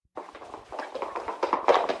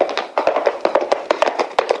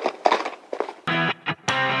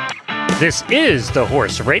This is the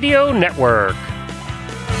Horse Radio Network.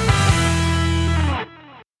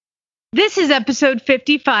 This is episode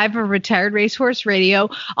 55 of Retired Racehorse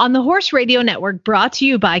Radio on the Horse Radio Network, brought to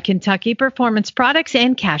you by Kentucky Performance Products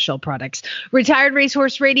and Cashel Products. Retired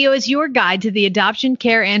Racehorse Radio is your guide to the adoption,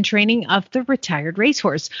 care, and training of the retired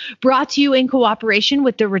racehorse. Brought to you in cooperation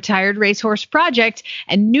with the Retired Racehorse Project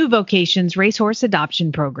and New Vocations Racehorse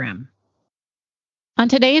Adoption Program. On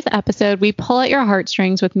today's episode, we pull at your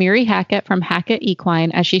heartstrings with Miri Hackett from Hackett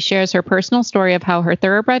Equine as she shares her personal story of how her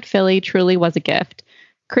thoroughbred filly truly was a gift.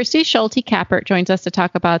 Christy Schulte-Kappert joins us to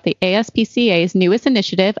talk about the ASPCA's newest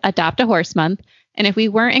initiative, Adopt a Horse Month. And if we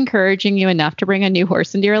weren't encouraging you enough to bring a new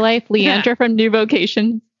horse into your life, Leandra from New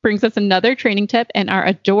Vocation brings us another training tip and our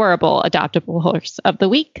adorable adoptable horse of the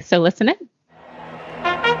week. So listen in.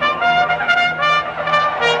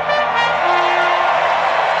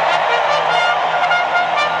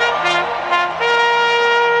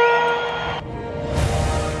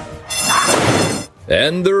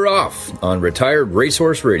 And they're off on Retired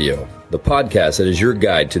Racehorse Radio, the podcast that is your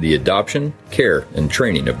guide to the adoption, care, and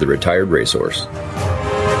training of the retired racehorse.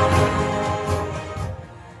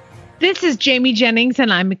 This is Jamie Jennings,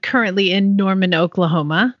 and I'm currently in Norman,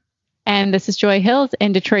 Oklahoma. And this is Joy Hills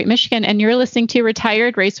in Detroit, Michigan, and you're listening to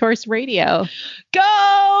Retired Racehorse Radio.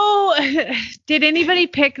 Go! Did anybody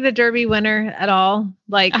pick the Derby winner at all?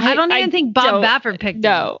 I don't even think Bob Baffert picked him.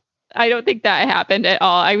 No, I don't think that happened at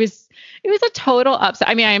all. It was a total upset.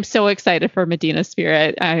 I mean, I am so excited for Medina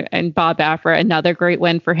Spirit and Bob Baffert. Another great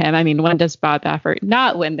win for him. I mean, when does Bob Baffert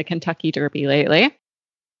not win the Kentucky Derby lately?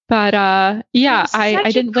 But I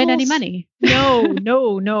didn't win any money.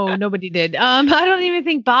 No, nobody did. I don't even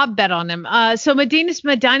think Bob bet on him. So Medina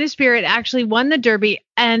Spirit actually won the Derby.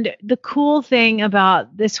 And the cool thing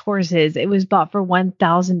about this horse is it was bought for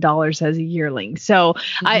 $1,000 as a yearling. So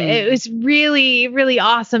it was really, really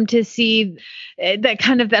awesome to see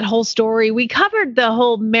that whole story. We covered the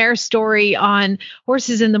whole mare story on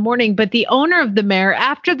Horses in the Morning, but the owner of the mare,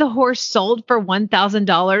 after the horse sold for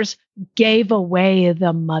 $1,000, gave away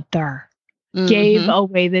the mother. Gave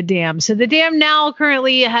away the dam. So the dam now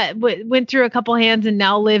currently went through a couple hands and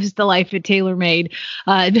now lives the life at TaylorMade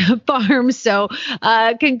Farm. So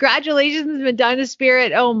congratulations, Medina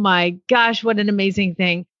Spirit. Oh my gosh, what an amazing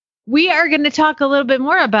thing. We are going to talk a little bit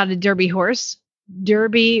more about a Derby horse.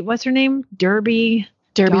 Derby, what's her name? Derby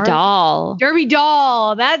Doll. Derby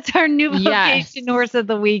Doll. That's our new vocation horse of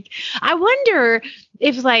the week. I wonder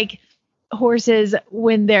if horses,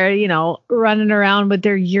 when they're, running around with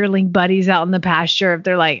their yearling buddies out in the pasture, if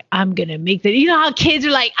they're like, I'm going to make that, how kids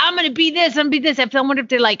are like, I'm going to be this, I'm going to be this. I wonder if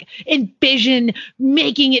they're envision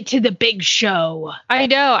making it to the big show. I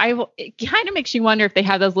know. It kind of makes you wonder if they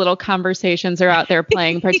have those little conversations they're out there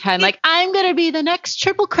playing pretend I'm going to be the next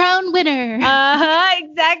Triple Crown winner.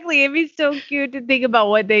 Exactly. It'd be so cute to think about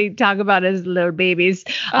what they talk about as little babies.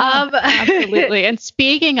 Absolutely. And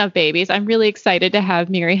speaking of babies, I'm really excited to have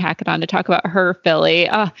Miri Hackett on to talk about her filly.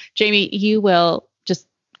 Jamie, you will just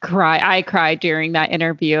cry. I cried during that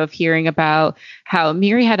interview of hearing about how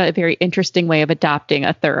Miri had a very interesting way of adopting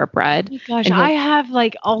a thoroughbred. Oh my gosh, I have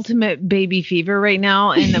ultimate baby fever right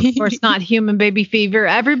now. And of course not human baby fever.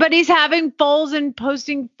 Everybody's having foals and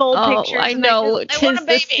posting foal pictures. I know. Tis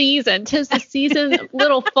the season,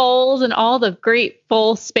 little foals and all the great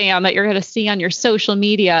foal spam that you're going to see on your social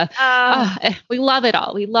media. We love it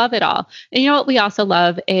all. We love it all. And you know what we also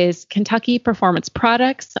love is Kentucky Performance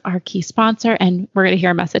Products, our key sponsor. And we're going to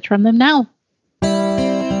hear a message from them now.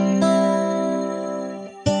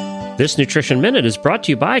 This Nutrition Minute is brought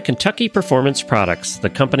to you by Kentucky Performance Products, the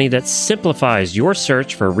company that simplifies your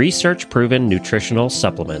search for research-proven nutritional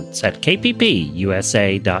supplements at kppusa.com.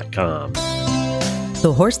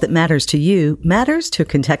 The horse that matters to you matters to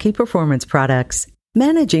Kentucky Performance Products.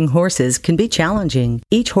 Managing horses can be challenging.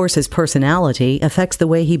 Each horse's personality affects the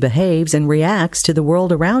way he behaves and reacts to the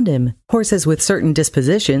world around him. Horses with certain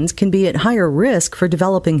dispositions can be at higher risk for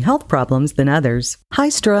developing health problems than others.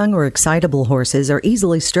 High-strung or excitable horses are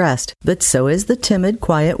easily stressed, but so is the timid,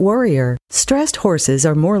 quiet warrior. Stressed horses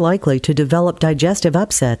are more likely to develop digestive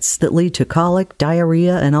upsets that lead to colic,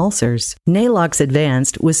 diarrhea, and ulcers. Nalox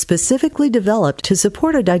Advanced was specifically developed to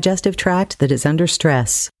support a digestive tract that is under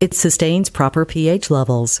stress. It sustains proper pH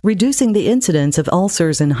levels, reducing the incidence of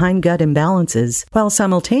ulcers and hindgut imbalances, while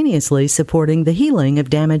simultaneously supporting the healing of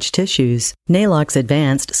damaged tissues. Nalox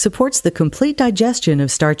Advanced supports the complete digestion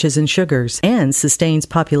of starches and sugars and sustains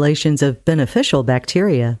populations of beneficial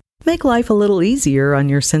bacteria. Make life a little easier on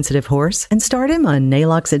your sensitive horse and start him on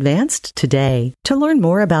Nalox Advanced today. To learn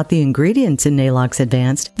more about the ingredients in Nalox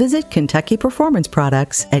Advanced, visit Kentucky Performance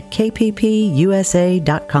Products at kppusa.com.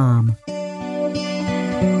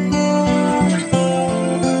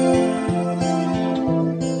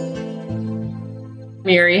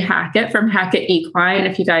 Mary Hackett from Hackett Equine.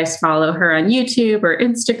 If you guys follow her on YouTube or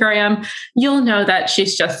Instagram, you'll know that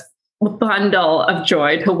she's just a bundle of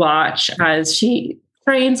joy to watch as she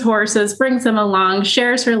trains horses, brings them along,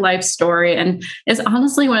 shares her life story, and is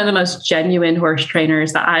honestly one of the most genuine horse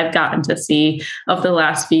trainers that I've gotten to see over the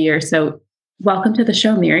last few years. So welcome to the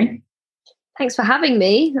show, Mary. Thanks for having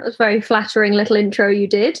me. That was a very flattering little intro you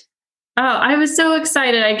did. Oh, I was so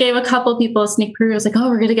excited. I gave a couple people a sneak preview. I was like, oh,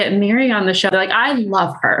 we're going to get Mary on the show. They're like, I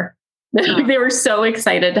love her. Oh. They were so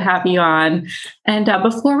excited to have you on. And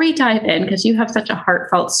before we dive in, because you have such a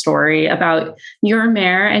heartfelt story about your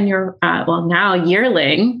mare and your, now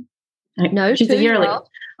yearling. No, she's a yearling.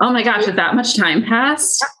 Oh my gosh, has that much time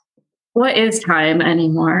passed? What is time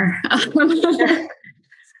anymore?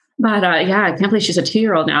 But yeah, I can't believe she's a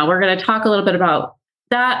 2-year-old now. We're going to talk a little bit about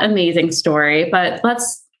that amazing story, but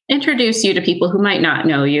let's introduce you to people who might not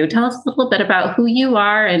know you. Tell us a little bit about who you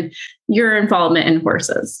are and your involvement in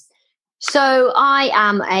horses. So I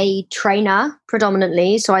am a trainer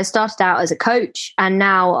predominantly. So I started out as a coach and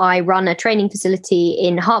now I run a training facility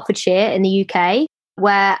in Hertfordshire in the UK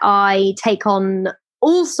where I take on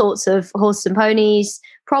all sorts of horses and ponies,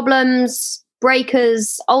 problems,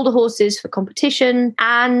 breakers, older horses for competition.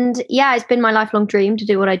 And yeah, it's been my lifelong dream to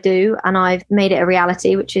do what I do. And I've made it a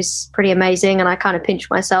reality, which is pretty amazing. And I kind of pinch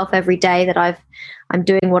myself every day that I'm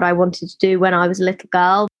doing what I wanted to do when I was a little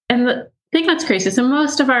girl. And I think that's crazy. So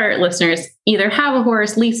most of our listeners either have a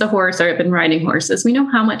horse, lease a horse, or have been riding horses. We know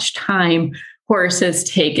how much time horses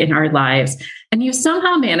take in our lives. And you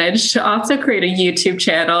somehow managed to also create a YouTube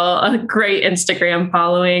channel, a great Instagram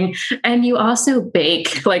following, and you also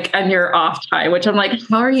bake like on your off time, which I'm like,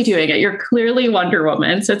 how are you doing it? You're clearly Wonder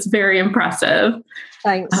Woman. So it's very impressive.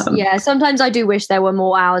 Thanks. Yeah, sometimes I do wish there were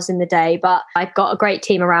more hours in the day, but I've got a great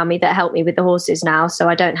team around me that help me with the horses now. So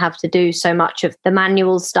I don't have to do so much of the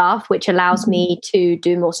manual stuff, which allows me to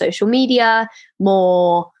do more social media,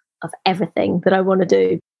 more of everything that I want to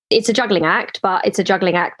do. It's a juggling act, but it's a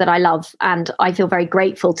juggling act that I love. And I feel very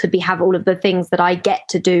grateful to have all of the things that I get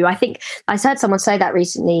to do. I think I heard someone say that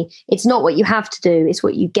recently. It's not what you have to do, it's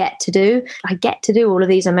what you get to do. I get to do all of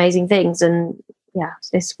these amazing things. And yeah,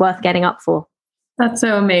 it's worth getting up for. That's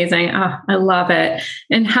so amazing. Oh, I love it.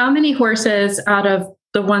 And how many horses out of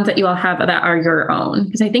the ones that you all have that are your own?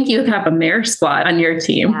 Because I think you have a mare squad on your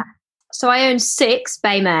team. Yeah. So I own 6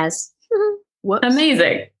 bay mares.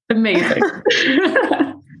 Amazing.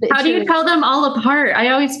 How do you tell them all apart? I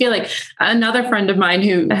always feel like another friend of mine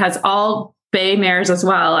who has all bay mares as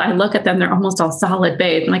well. I look at them, they're almost all solid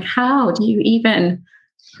bays. I'm like, how do you even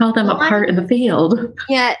tell them apart in the field?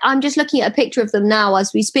 Yeah, I'm just looking at a picture of them now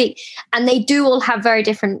as we speak. And they do all have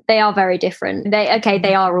they are very different.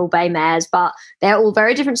 They are all bay mares, but they're all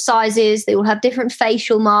very different sizes. They all have different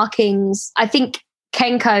facial markings. I think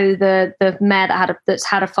Kenko, the mare that's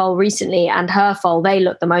had a foal recently, and her foal, they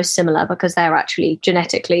look the most similar because they're actually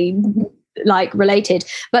genetically like related.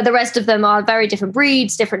 But the rest of them are very different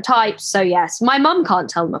breeds, different types. So yes, my mum can't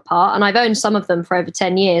tell them apart, and I've owned some of them for over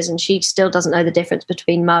 10 years, and she still doesn't know the difference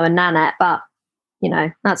between Mo and Nanette. But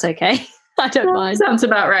that's okay. I don't mind. Sounds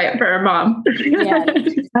about right for a mom. Yeah.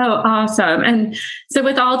 Oh, awesome. And so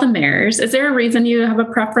with all the mares, is there a reason you have a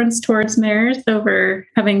preference towards mares over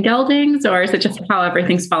having geldings, or is it just how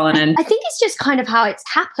everything's fallen in? I think it's just kind of how it's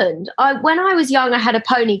happened. When I was young, I had a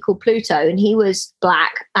pony called Pluto, and he was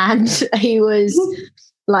black, and he was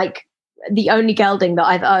like the only gelding that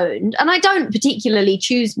I've owned. And I don't particularly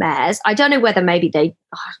choose mares. I don't know whether maybe do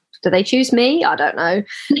they choose me? I don't know.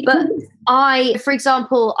 But for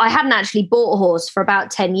example, I hadn't actually bought a horse for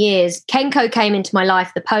about 10 years. Kenko came into my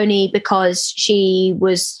life, the pony, because she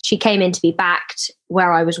came in to be backed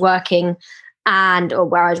where I was working or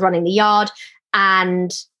where I was running the yard.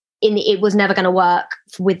 And it was never going to work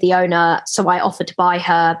with the owner. So I offered to buy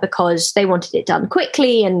her because they wanted it done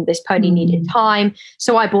quickly and this pony needed time.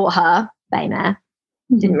 So I bought her, bay mare.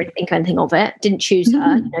 Didn't really think anything of it. Didn't choose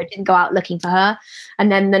her. Didn't go out looking for her.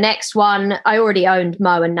 And then the next one, I already owned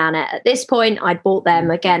Mo and Nanette. At this point, I'd bought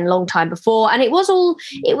them again long time before. And it was,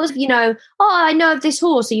 I know of this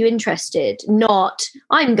horse. Are you interested? Not,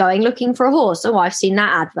 I'm going looking for a horse. Oh, I've seen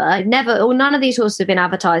that advert. None of these horses have been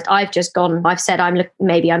advertised. I've said,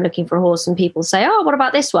 maybe I'm looking for a horse. And people say, oh, what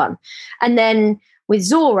about this one? And then with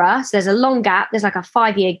Zora, so there's a long gap, there's like a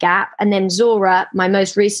 5-year gap. And then Zora, my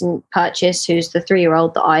most recent purchase, who's the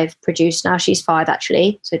 3-year-old that I've produced now, she's 5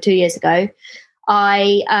 actually, so 2 years ago,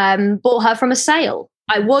 I bought her from a sale.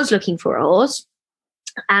 I was looking for a horse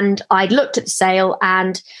and I'd looked at the sale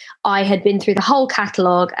and I had been through the whole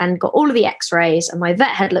catalogue and got all of the x-rays, and my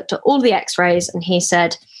vet had looked at all the x-rays and he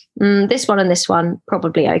said, this one and this one,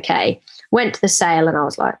 probably okay. Went to the sale and I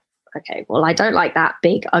was like, okay, well, I don't like that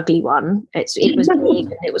big, ugly one. It was big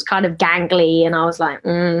and it was kind of gangly. And I was like,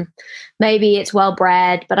 maybe it's well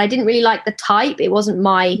bred, but I didn't really like the type. It wasn't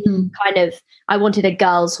my kind of, I wanted a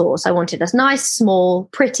girl's horse. I wanted a nice, small,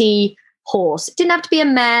 pretty horse. It didn't have to be a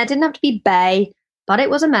mare, didn't have to be bay, but it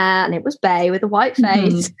was a mare and it was bay with a white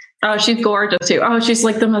face. Oh, she's gorgeous too. Oh, she's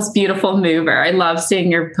like the most beautiful mover. I love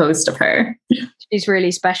seeing your post of her. She's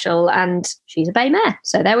really special and she's a bay mare.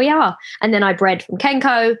 So there we are. And then I bred from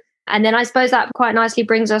Kenko. And then I suppose that quite nicely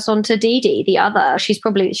brings us on to Dee Dee, the other. She's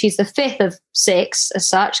the fifth of six as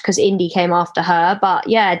such, because Indy came after her. But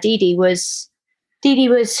yeah, Dee Dee was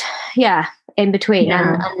in between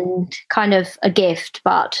and kind of a gift,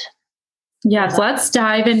 but yes, let's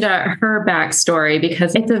dive into her backstory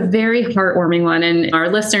because it's a very heartwarming one. And our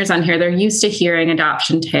listeners on here, they're used to hearing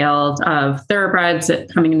adoption tales of thoroughbreds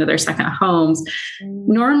coming into their second homes.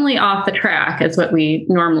 Normally off the track is what we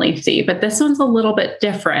normally see, but this one's a little bit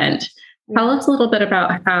different. Tell us a little bit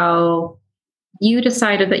about how you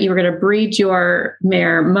decided that you were going to breed your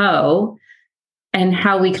mare Mo and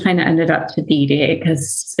how we kind of ended up to Dee Dee,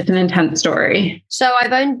 because it's an intense story. So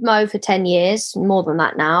I've owned Mo for 10 years, more than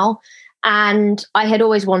that now. And I had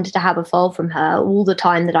always wanted to have a foal from her all the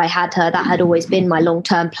time that I had her. That had always been my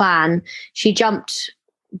long-term plan. She jumped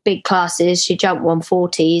big classes. She jumped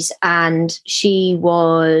 140s and she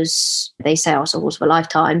was, they say, also a horse of a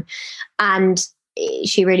lifetime. And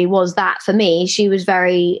she really was that for me. She was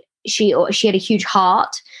she had a huge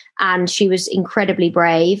heart and she was incredibly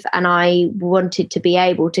brave. And I wanted to be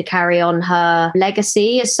able to carry on her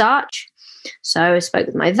legacy as such. So I spoke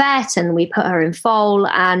with my vet and we put her in foal,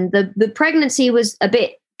 and the pregnancy was a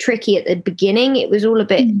bit tricky at the beginning. It was all a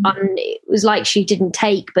bit, it was like she didn't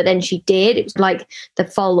take, but then she did. It was like the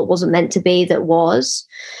foal that wasn't meant to be that was.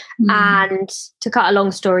 And to cut a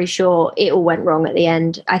long story short, it all went wrong at the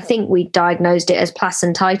end. I think we diagnosed it as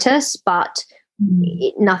placentitis, but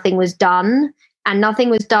nothing was done. And nothing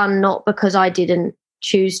was done not because I didn't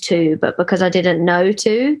choose to, but because I didn't know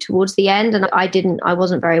to towards the end, and I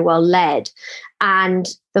wasn't very well led. And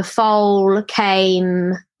the foal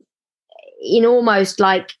came in almost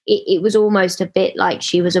like it was almost a bit like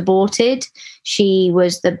she was aborted.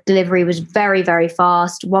 The delivery was very, very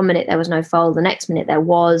fast. 1 minute there was no foal, the next minute there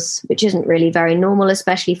was, which isn't really very normal,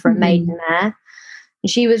 especially for a maiden mare. And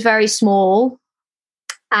she was very small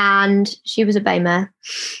and she was a bay mare.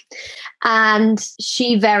 And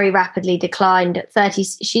she very rapidly declined at 30.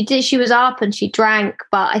 She was up and she drank,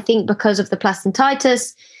 but I think because of the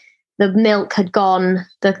placentitis, the milk had gone,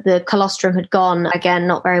 the colostrum had gone, again,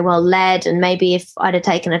 not very well led. And maybe if I'd have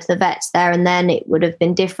taken her to the vets there and then it would have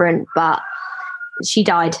been different, but she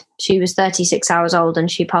died. She was 36 hours old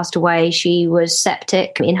and she passed away. She was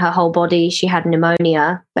septic in her whole body. She had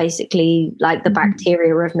pneumonia, basically like the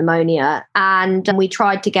bacteria of pneumonia. And we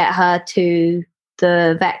tried to get her to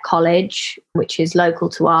the vet college, which is local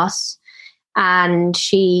to us, and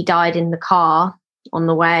she died in the car on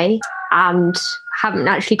the way. And haven't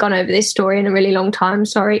actually gone over this story in a really long time,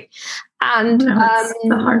 sorry. And it's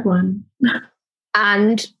the hard one.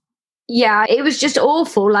 And yeah, it was just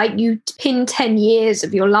awful. Like you pin 10 years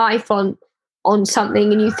of your life on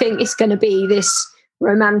something and you think it's going to be this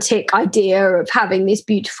romantic idea of having this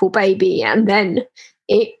beautiful baby, and then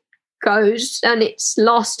it goes and it's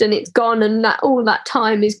lost and it's gone, and that all that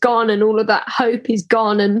time is gone and all of that hope is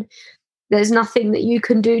gone, and there's nothing that you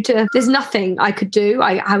can do there's nothing I could do.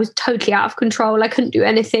 I was totally out of control. I couldn't do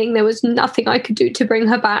anything. There was nothing I could do to bring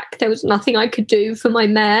her back. There was nothing I could do for my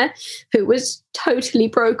mare, who was totally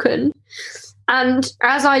broken. And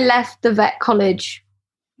as I left the vet college,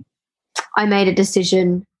 I made a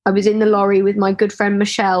decision. I was in the lorry with my good friend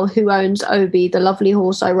Michelle, who owns Obi, the lovely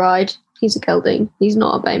horse I ride. He's a gelding. He's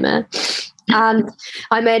not a bay mare. And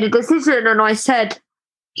I made a decision and I said,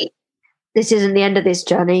 this isn't the end of this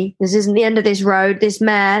journey. This isn't the end of this road. This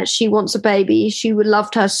mare, she wants a baby. She would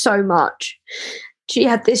loved her so much. She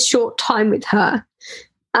had this short time with her.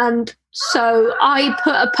 And so I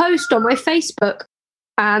put a post on my Facebook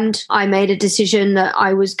and I made a decision that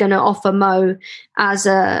I was going to offer Mo as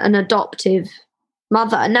an adoptive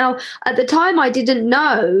mother. Now, at the time I didn't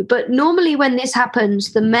know, but normally when this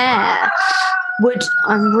happens, the mare would,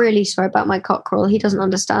 I'm really sorry about my cockerel. He doesn't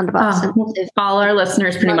understand about sensitive. All our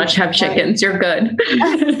listeners pretty much have chickens. You're good.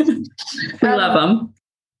 We love them.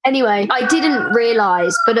 Anyway, I didn't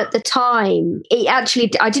realize, but at the time,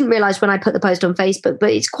 I didn't realize when I put the post on Facebook, but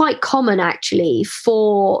it's quite common actually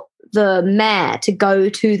for the mare to go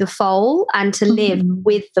to the foal and to live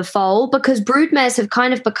with the foal, because broodmares have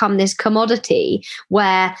kind of become this commodity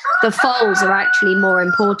where the foals are actually more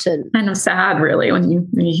important. Kind of sad, really, when you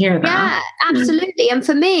hear that. Yeah, absolutely. And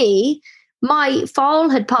for me, my foal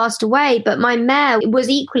had passed away, but my mare was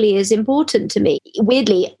equally as important to me.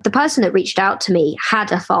 Weirdly, the person that reached out to me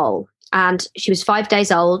had a foal, and she was 5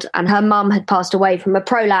 days old, and her mum had passed away from a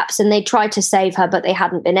prolapse, and they tried to save her, but they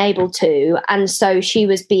hadn't been able to. And so she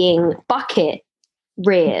was being bucket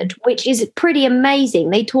reared, which is pretty amazing.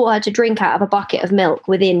 They taught her to drink out of a bucket of milk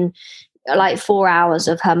within like 4 hours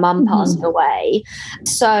of her mum passing away.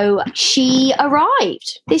 So she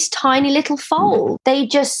arrived, this tiny little foal. They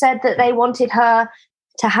just said that they wanted her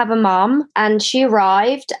to have a mum, and she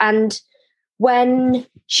arrived. And when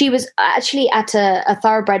she was actually at a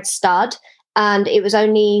thoroughbred stud, and it was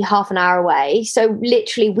only half an hour away. So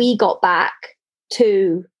literally we got back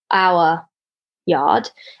to our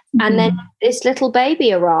yard, and then this little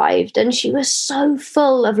baby arrived, and she was so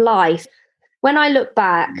full of life. When I look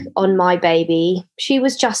back on my baby, she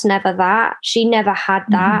was just never that. She never had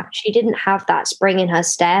that. She didn't have that spring in her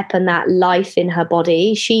step and that life in her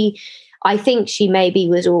body. I think she maybe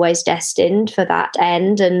was always destined for that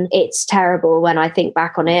end. And it's terrible when I think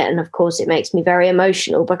back on it. And of course, it makes me very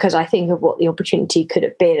emotional because I think of what the opportunity could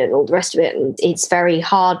have been and all the rest of it. And it's very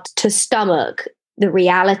hard to stomach the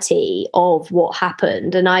reality of what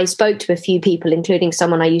happened. And I spoke to a few people, including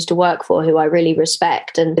someone I used to work for who I really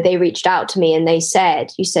respect. And they reached out to me and they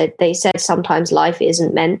said sometimes life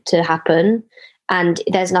isn't meant to happen and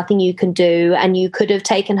there's nothing you can do. And you could have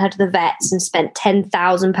taken her to the vets and spent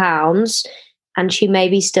 £10,000 and she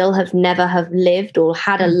maybe still never have lived or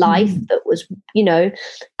had a life that was,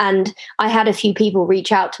 and I had a few people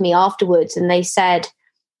reach out to me afterwards and they said,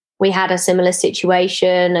 we had a similar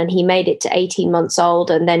situation and he made it to 18 months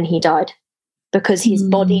old and then he died because his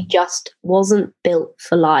body just wasn't built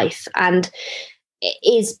for life. And it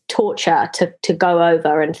is torture to go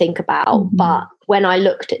over and think about. But when I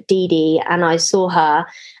looked at Dee Dee and I saw her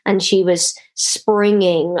and she was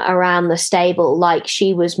springing around the stable like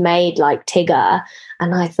she was made like Tigger,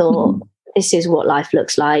 and I thought, this is what life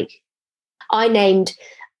looks like. I named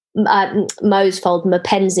Mo's foal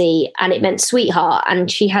Mackenzie, and it meant sweetheart,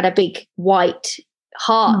 and she had a big white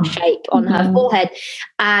heart shape on her forehead,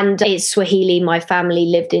 and it's Swahili. My parents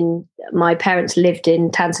lived in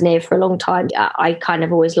Tanzania for a long time. I kind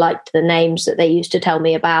of always liked the names that they used to tell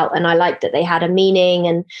me about, and I liked that they had a meaning,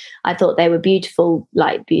 and I thought they were beautiful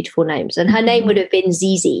names. And her name would have been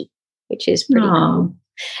Zizi, which is pretty cool.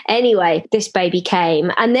 Anyway, this baby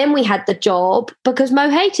came, and then we had the job because Mo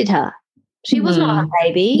hated her. She was not a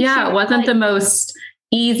baby. Yeah, it wasn't the most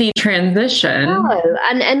easy transition. No.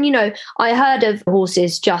 And I heard of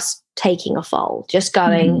horses just taking a foal, just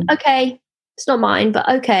going, okay, it's not mine, but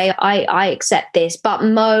okay, I accept this. But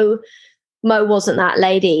Mo wasn't that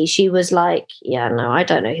lady. She was like, yeah, no, I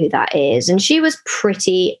don't know who that is. And she was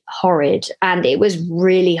pretty horrid. And it was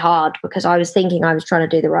really hard because I was thinking I was trying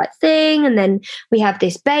to do the right thing. And then we have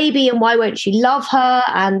this baby, and why won't she love her?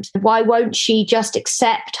 And why won't she just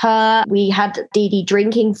accept her? We had Dee Dee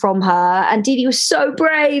drinking from her, and Dee Dee was so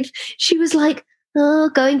brave. She was like,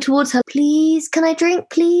 going towards her, please, can I drink?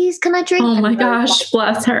 Please, can I drink? Oh my gosh,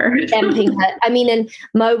 bless her. Tempting her. And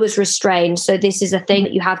Mo was restrained. So this is a thing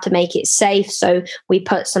that you have to make it safe. So we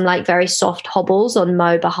put some very soft hobbles on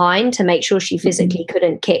Mo behind to make sure she physically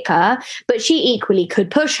couldn't kick her, but she equally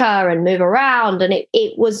could push her and move around. And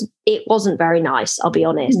it wasn't very nice, I'll be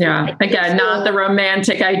honest. Yeah. Again, not the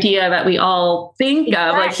romantic idea that we all think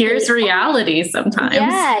of. Here's reality sometimes.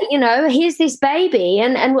 Yeah. Here's this baby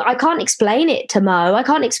and I can't explain it to Mo. I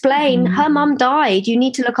can't explain her mum died. You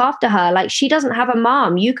need to look after her. She doesn't have a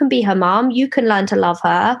mum. You can be her mum. You can learn to love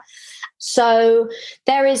her. So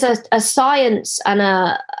there is a science and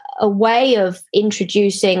a way of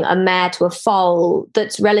introducing a mare to a foal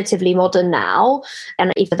that's relatively modern now.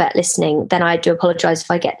 And if the vet listening, then I do apologize if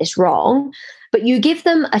I get this wrong. But you give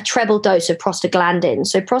them a treble dose of prostaglandin.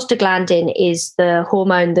 So prostaglandin is the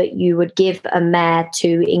hormone that you would give a mare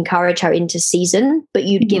to encourage her into season, but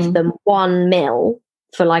you'd give them 1 ml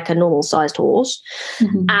for a normal sized horse.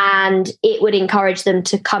 And it would encourage them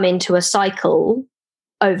to come into a cycle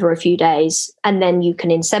over a few days, and then you can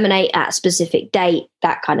inseminate at a specific date,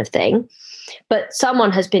 that kind of thing. But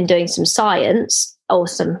someone has been doing some science or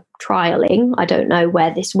some trialing. I don't know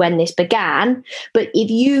when this began, but if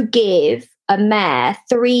you give a mare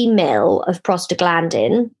 3 ml of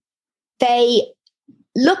prostaglandin, they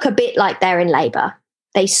look a bit like they're in labor.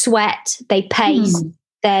 They sweat, they pace,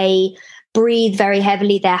 they breathe very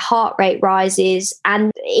heavily, their heart rate rises,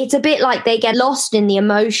 and it's a bit like they get lost in the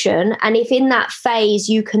emotion. And if in that phase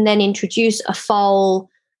you can then introduce a foal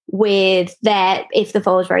if the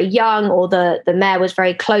foal was very young or the mare was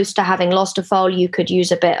very close to having lost a foal, you could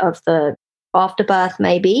use a bit of the afterbirth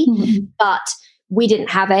maybe. But we didn't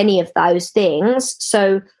have any of those things.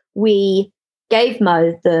 So we gave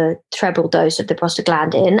Mo the treble dose of the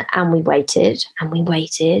prostaglandin, and we waited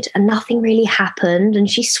and nothing really happened. And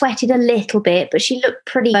she sweated a little bit, but she looked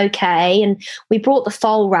pretty okay. And we brought the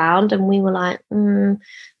foal round and we were like,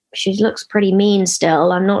 she looks pretty mean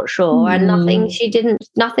still. I'm not sure. And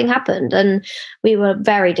nothing happened. And we were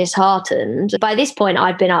very disheartened. By this point,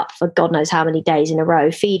 I'd been up for God knows how many days in a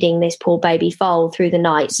row, feeding this poor baby foal through the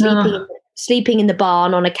night, sleeping in the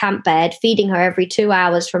barn on a camp bed, feeding her every 2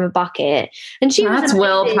 hours from a bucket. And that's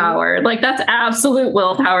willpower. Like, that's absolute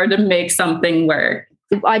willpower to make something work.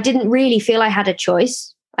 I didn't really feel I had a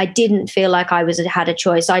choice. I didn't feel like I had a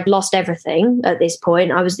choice. I'd lost everything at this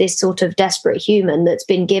point. I was this sort of desperate human that's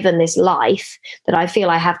been given this life that I feel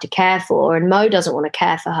I have to care for. And Mo doesn't want to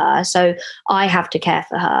care for her, so I have to care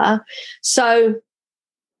for her. So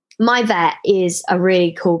my vet is a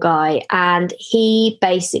really cool guy, and he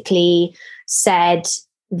basically said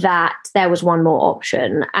that there was one more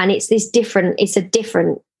option, and it's a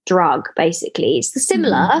different drug, basically. It's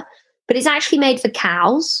similar, but it's actually made for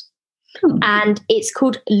cows. And it's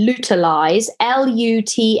called Lutalyse,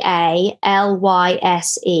 Lutalyse.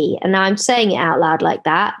 And I'm saying it out loud like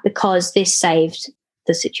that because this saved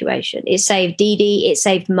the situation. It saved Dee Dee, it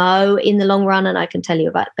saved Mo in the long run, and I can tell you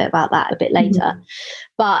about that a bit later.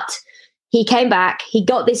 But he came back, he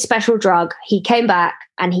got this special drug, he came back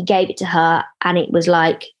and he gave it to her, and it was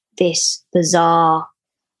like this bizarre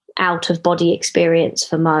out-of-body experience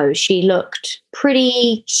for Mo. She looked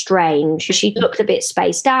pretty strange. She looked a bit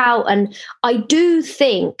spaced out. And I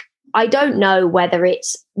don't know whether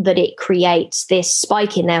it's that it creates this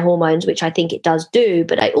spike in their hormones, which I think it does do,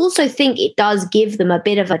 but I also think it does give them a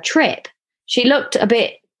bit of a trip. She looked a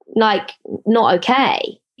bit like not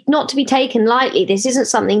okay. Not to be taken lightly. This isn't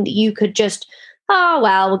something that you could just,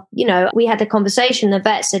 we had the conversation. The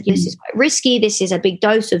vet said, this is quite risky. This is a big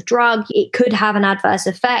dose of drug. It could have an adverse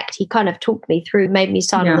effect. He kind of talked me through, made me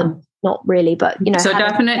sign them. Not really, but, So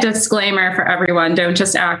definite disclaimer for everyone. Don't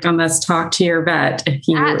just act on this. Talk to your vet if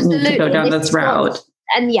you need to go down this route.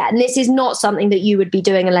 And this is not something that you would be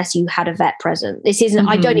doing unless you had a vet present. This isn't,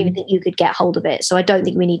 I don't even think you could get hold of it. So I don't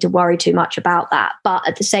think we need to worry too much about that. But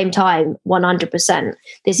at the same time, 100%,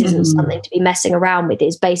 this isn't something to be messing around with,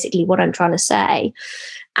 is basically what I'm trying to say.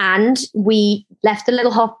 And we left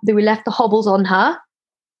the hobbles on her,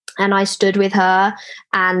 and I stood with her,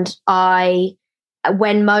 and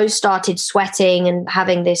when Mo started sweating and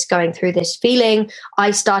having this, going through this feeling,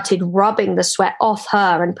 I started rubbing the sweat off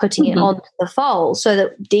her and putting it onto the foal so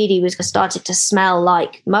that Dee Dee started to smell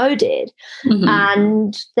like Mo did.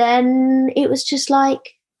 And then it was just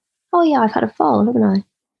like, oh yeah, I've had a foal, haven't I?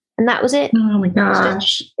 And that was it. Oh my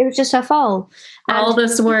gosh. It was just her foal. All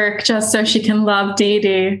this work just so she can love Dee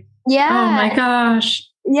Dee. Yeah. Oh my gosh.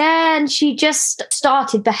 Yeah, and she just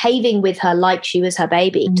started behaving with her like she was her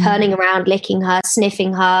baby, turning around, licking her,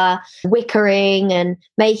 sniffing her, whickering, and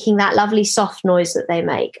making that lovely soft noise that they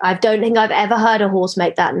make. I don't think I've ever heard a horse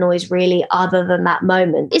make that noise really other than that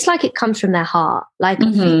moment. It's like it comes from their heart, like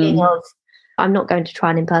a feeling of, I'm not going to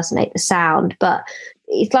try and impersonate the sound, but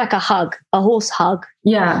it's like a hug, a horse hug.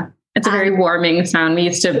 Yeah. It's a very warming sound. We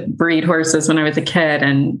used to breed horses when I was a kid,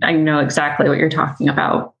 and I know exactly what you're talking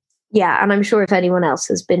about. Yeah, and I'm sure if anyone else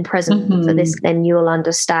has been present for this, then you'll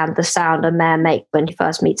understand the sound a mare makes when she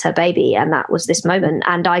first meets her baby. And that was this moment.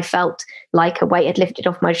 And I felt like a weight had lifted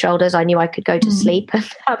off my shoulders. I knew I could go to sleep and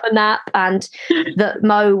have a nap. And that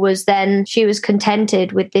Mo was she was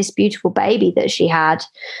contented with this beautiful baby that she had.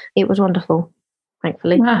 It was wonderful,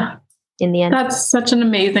 thankfully. Wow. In the end. That's such an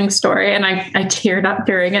amazing story. And I teared up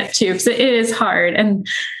hearing it too, because it is hard. And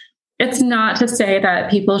it's not to say that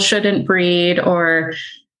people shouldn't breed or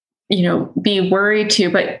be worried too,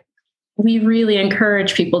 but we really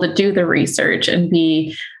encourage people to do the research and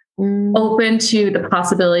be open to the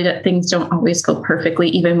possibility that things don't always go perfectly,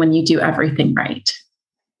 even when you do everything right.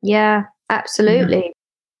 Yeah, absolutely.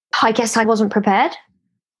 I guess I wasn't prepared.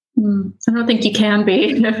 I don't think you can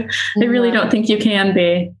be. I really don't think you can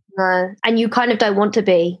be. No. And you kind of don't want to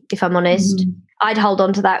be, if I'm honest. I'd hold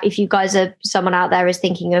on to that. If you guys someone out there is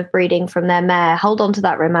thinking of breeding from their mare, hold on to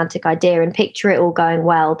that romantic idea and picture it all going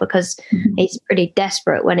well, because it's pretty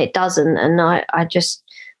desperate when it doesn't. And I just,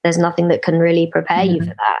 there's nothing that can really prepare you for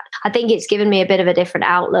that. I think it's given me a bit of a different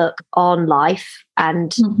outlook on life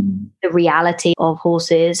and the reality of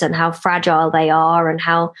horses and how fragile they are and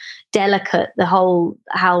how delicate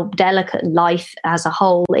life as a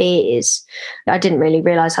whole is. I didn't really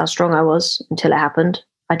realize how strong I was until it happened.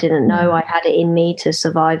 I didn't know I had it in me to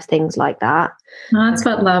survive things like that. That's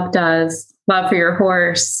what love does. Love for your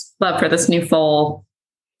horse, love for this new foal.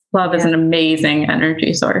 Love is an amazing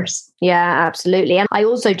energy source. Yeah, absolutely. And I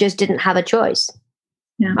also just didn't have a choice.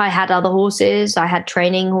 Yeah. I had other horses. I had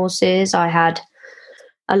training horses. I had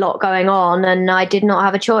a lot going on, and I did not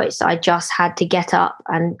have a choice. I just had to get up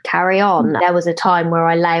and carry on. There was a time where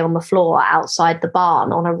I lay on the floor outside the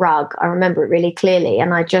barn on a rug. I remember it really clearly,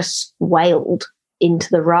 and I just wailed into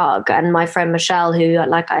the rug. And my friend Michelle, who,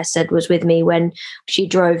 like I said, was with me when she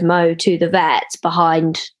drove Mo to the vet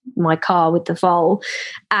behind my car with the foal,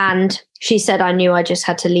 and she said, I knew I just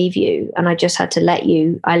had to leave you, and I just had to let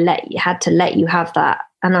you have that.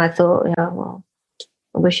 And I thought, yeah, well,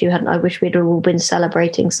 I wish we'd all been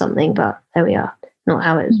celebrating something, but there we are. Not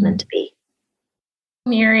how it was meant to be.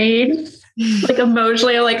 Married, like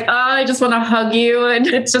emotionally, like, oh, I just want to hug you. And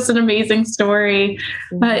it's just an amazing story.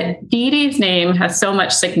 But Dee Dee's name has so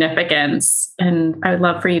much significance. And I would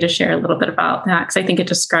love for you to share a little bit about that, because I think it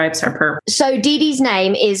describes her purpose. So Dee Dee's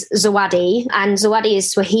name is Zawadi, and Zawadi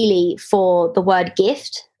is Swahili for the word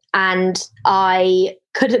gift. And I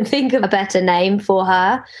couldn't think of a better name for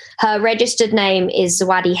her. Her registered name is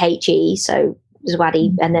Zawadi H.E. So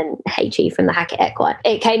Zawadi and then H.E. from the Hackett Equine.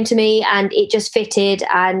 It came to me and it just fitted.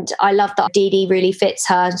 And I love that Dee Dee really fits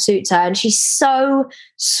her and suits her. And she's so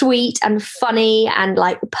sweet and funny and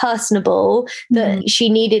like personable that she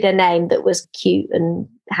needed a name that was cute and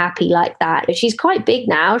happy like that. She's quite big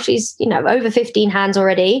now. She's, over 15 hands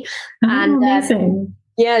already. Amazing.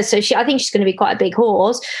 Yeah, so I think she's going to be quite a big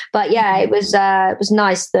horse. But yeah, it was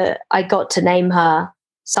nice that I got to name her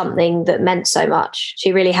something that meant so much.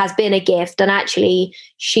 She really has been a gift, and actually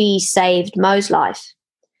she saved Mo's life.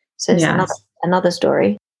 So it's another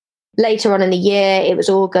story. Later on in the year, it was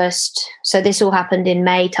August. So this all happened in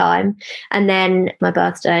May time. And then my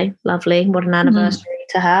birthday, lovely, what an anniversary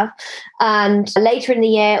to have. And later in the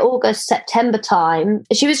year, August, September time,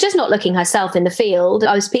 she was just not looking herself in the field.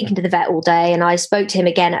 I was speaking to the vet all day, and I spoke to him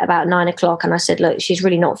again at about 9 o'clock. And I said, look, she's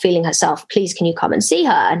really not feeling herself. Please, can you come and see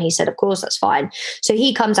her? And he said, of course, that's fine. So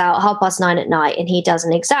he comes out 9:30 at night and he does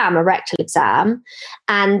an exam, a rectal exam.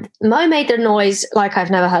 And Mo made a noise like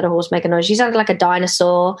I've never heard a horse make a noise. She sounded like a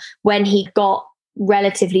dinosaur when he got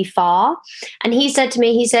relatively far. And he said to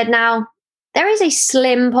me, now, there is a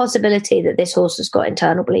slim possibility that this horse has got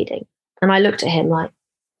internal bleeding. And I looked at him like,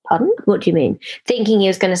 pardon? What do you mean? Thinking he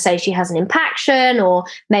was going to say she has an impaction, or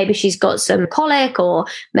maybe she's got some colic or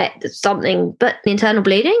something. But internal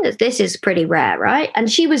bleeding, this is pretty rare, right?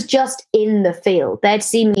 And she was just in the field. There'd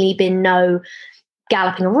seemingly been no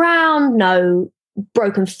galloping around, no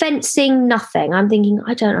broken fencing, nothing. I'm thinking,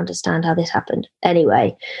 I don't understand how this happened.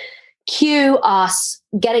 Anyway, cue us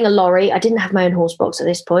getting a lorry. I didn't have my own horse box at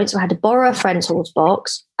this point, so I had to borrow a friend's horse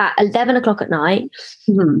box at 11 o'clock at night,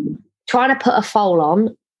 trying to put a foal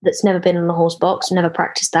on that's never been in a horse box, never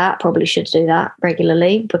practiced that. Probably should do that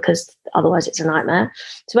regularly because otherwise it's a nightmare.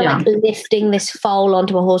 So we're like lifting this foal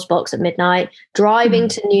onto a horse box at midnight, driving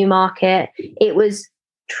to Newmarket. It was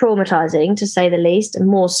traumatizing, to say the least, and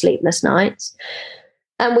more sleepless nights.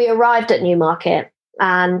 And we arrived at Newmarket,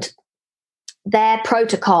 and their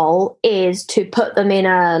protocol is to put them in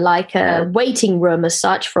a waiting room as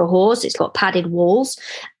such for a horse. It's got padded walls.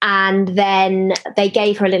 And then they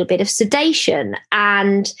gave her a little bit of sedation,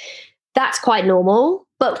 and that's quite normal.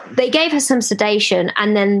 But they gave her some sedation,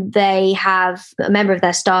 and then they have a member of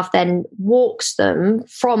their staff then walks them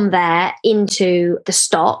from there into the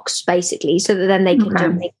stocks, basically, so that then they can do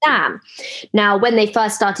an exam. Now, when they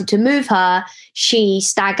first started to move her, she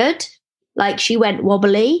staggered. Like she went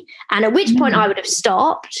wobbly, and at which point I would have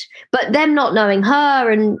stopped, but them not knowing her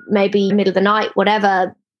and maybe middle of the night,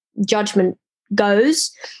 whatever judgment goes,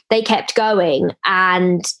 they kept going,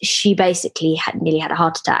 and she basically nearly had a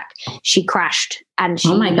heart attack. She crashed, and she,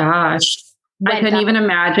 oh my gosh, I couldn't even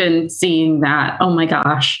imagine seeing that. Oh my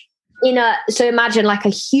gosh. So imagine like a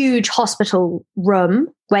huge hospital room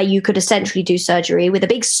where you could essentially do surgery with a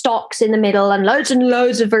big stocks in the middle and loads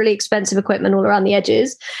of really expensive equipment all around the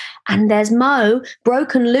edges. And there's Mo,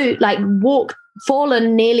 broken loot, like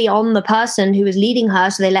fallen nearly on the person who was leading her.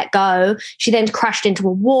 So they let go. She then crashed into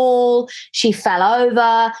a wall. She fell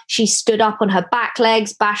over. She stood up on her back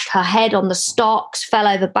legs, bashed her head on the stocks, fell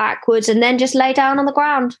over backwards, and then just lay down on the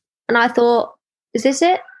ground. And I thought, is this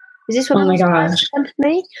it? Is this what oh my gosh. For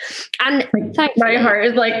me? And my heart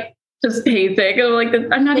is like just pacing. I'm like,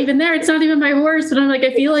 I'm not even there. It's not even my horse. But I'm like,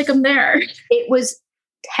 I feel like I'm there. It was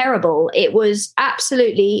terrible. It was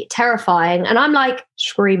absolutely terrifying. And I'm like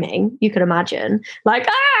screaming, you can imagine, like,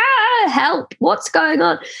 help, what's going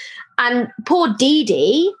on? And poor Dee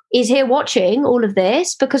Dee is here watching all of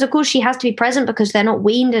this because, of course, she has to be present because they're not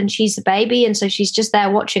weaned and she's the baby. And so she's just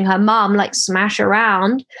there watching her mum like smash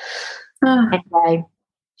around. Anyway.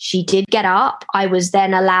 She did get up. I was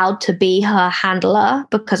then allowed to be her handler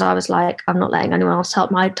because I was like, I'm not letting anyone else touch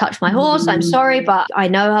my horse. I'm sorry, but I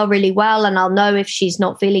know her really well and I'll know if she's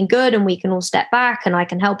not feeling good and we can all step back and I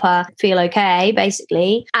can help her feel okay,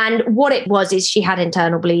 basically. And what it was is she had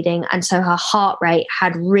internal bleeding. And so her heart rate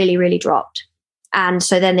had really, really dropped. And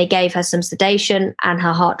so then they gave her some sedation and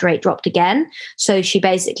her heart rate dropped again. So she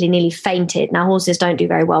basically nearly fainted. Now, horses don't do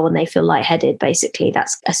very well when they feel lightheaded. Basically,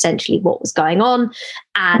 that's essentially what was going on.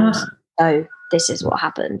 And so this is what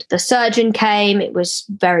happened. The surgeon came. It was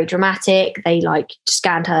very dramatic. They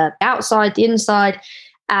scanned her outside, the inside.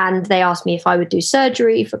 And they asked me if I would do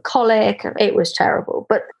surgery for colic. It was terrible.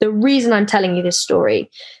 But the reason I'm telling you this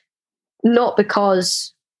story, not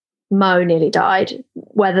because Mo nearly died,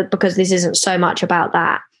 because this isn't so much about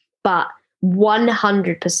that, but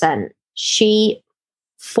 100% she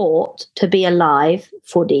fought to be alive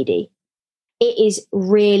for Didi. It is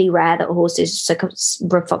really rare that horses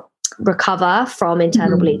recover from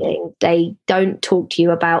internal bleeding. They don't talk to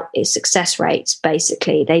you about its success rates,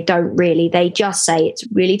 basically. They don't really. They just say it's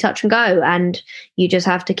really touch and go, and you just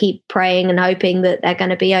have to keep praying and hoping that they're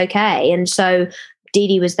going to be okay. And so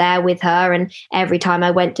Didi was there with her, and every time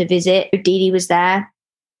I went to visit, Didi was there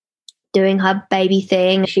doing her baby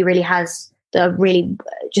thing. She really has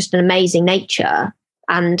just an amazing nature.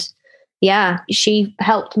 And yeah, she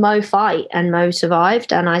helped Mo fight and Mo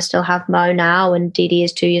survived, and I still have Mo now, and Didi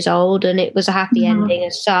is 2 years old, and it was a happy ending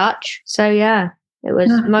as such. So yeah, it was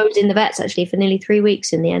Mo was in the vets actually for nearly 3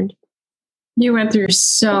 weeks in the end. You went through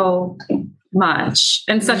so much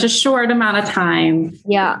in such a short amount of time.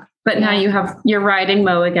 Yeah. But now you're riding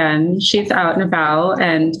Mo again. She's out and about,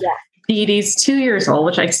 and Didi's 2 years old,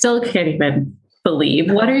 which I still can't even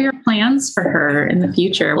believe. What are your plans for her in the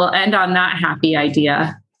future? We'll end on that happy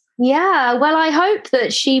idea. Yeah, well, I hope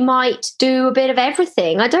that she might do a bit of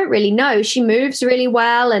everything. I don't really know. She moves really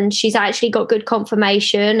well and she's actually got good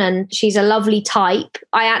conformation and she's a lovely type.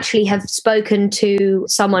 I actually have spoken to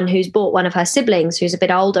someone who's bought one of her siblings who's a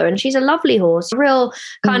bit older, and she's a lovely horse, a real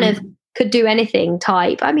kind of could do anything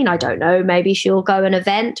type. I mean, I don't know, maybe she'll go an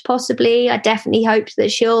event possibly. I definitely hope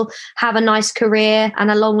that she'll have a nice career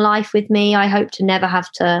and a long life with me. I hope to never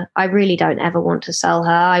have to, I really don't ever want to sell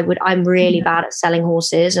her. I'm really bad at selling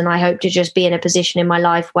horses, and I hope to just be in a position in my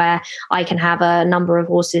life where I can have a number of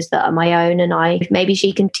horses that are my own, and maybe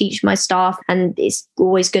she can teach my staff, and it's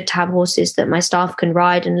always good to have horses that my staff can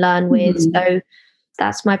ride and learn with. So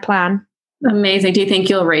that's my plan. Amazing. Do you think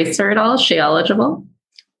you'll race her at all? Is she eligible?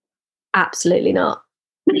 Absolutely not.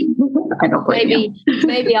 I don't blame you.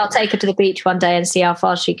 Maybe I'll take her to the beach one day and see how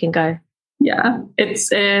far she can go. Yeah, it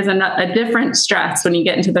is a different stress when you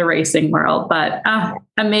get into the racing world, but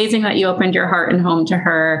amazing that you opened your heart and home to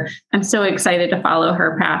her. I'm so excited to follow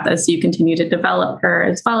her path as you continue to develop her,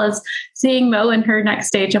 as well as seeing Mo in her next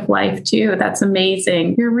stage of life too. That's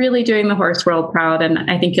amazing. You're really doing the horse world proud,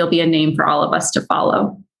 and I think you'll be a name for all of us to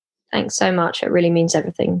follow. Thanks so much. It really means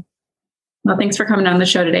everything. Well, thanks for coming on the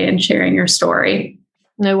show today and sharing your story.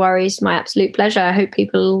 No worries. My absolute pleasure. I hope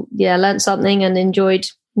people learned something and enjoyed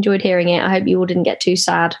hearing it. I hope you all didn't get too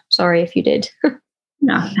sad. Sorry if you did.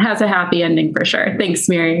 No, it has a happy ending for sure. Thanks,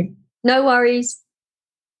 Mary. No worries.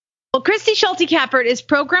 Well, Christy Schulte-Kappert is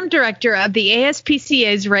Program Director of the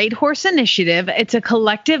ASPCA's Right Horse Initiative. It's a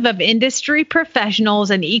collective of industry professionals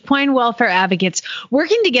and equine welfare advocates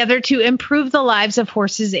working together to improve the lives of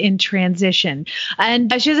horses in transition.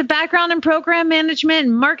 And she has a background in program management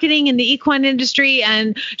and marketing in the equine industry,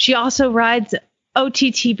 and she also rides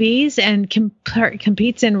OTTBs and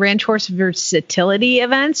competes in ranch horse versatility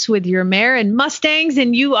events with your mare and Mustangs.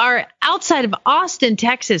 And you are outside of Austin,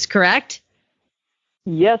 Texas, correct?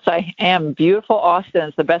 Yes, I am. Beautiful Austin.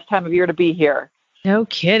 It's the best time of year to be here. No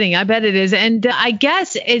kidding. I bet it is. And I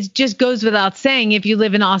guess it just goes without saying, if you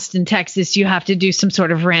live in Austin, Texas, you have to do some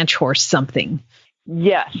sort of ranch horse something.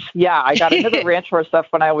 Yes. Yeah. I got into the ranch horse stuff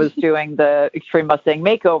when I was doing the Extreme Mustang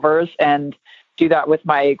makeovers, and do that with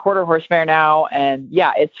my quarter horse mare now. And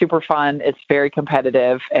yeah, it's super fun. It's very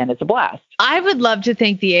competitive and it's a blast. I would love to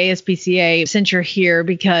thank the ASPCA since you're here,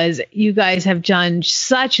 because you guys have done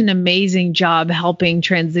such an amazing job helping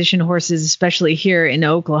transition horses, especially here in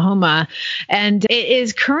Oklahoma. And it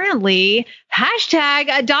is currently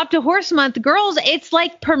 #Adopt a Horse Month. Girls, it's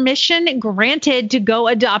like permission granted to go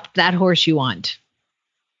adopt that horse you want.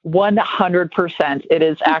 100%. It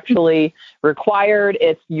is actually required.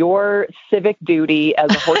 It's your civic duty as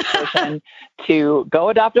a horse person to go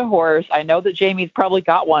adopt a horse. I know that Jamie's probably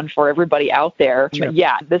got one for everybody out there. Sure. But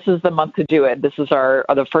yeah, this is the month to do it. This is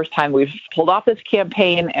the first time we've pulled off this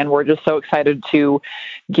campaign, and we're just so excited to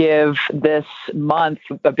give this month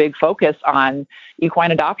a big focus on equine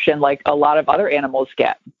adoption like a lot of other animals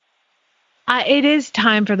get. It is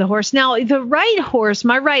time for the horse. Now, the Right Horse,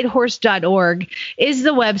 myrightsthorse.org, is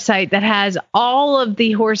the website that has all of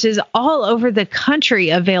the horses all over the country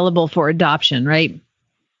available for adoption, right?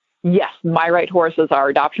 Yes, My Right Horse is our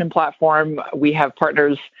adoption platform. We have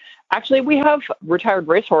partners. Actually, we have retired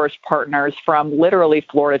racehorse partners from literally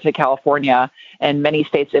Florida to California and many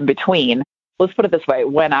states in between. Let's put it this way.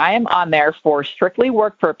 When I am on there for strictly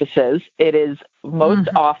work purposes, it is most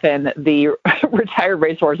often the retired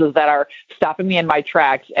racehorses that are stopping me in my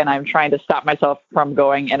tracks, and I'm trying to stop myself from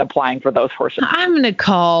going and applying for those horses. I'm going to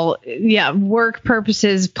call, work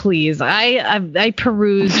purposes, please. I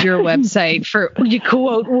peruse your website for, you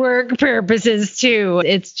quote, work purposes too.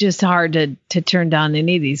 It's just hard to turn down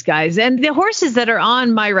any of these guys. And the horses that are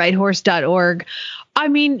on myrightsthorse.org, I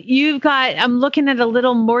mean, I'm looking at a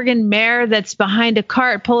little Morgan mare that's behind a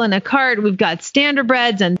cart, pulling a cart. We've got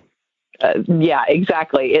standardbreds and yeah,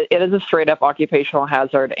 exactly. It is a straight up occupational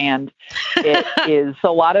hazard, and it is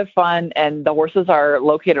a lot of fun. And the horses are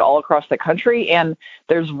located all across the country, and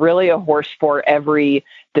there's really a horse for every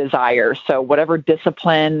desire. So whatever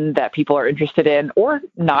discipline that people are interested in or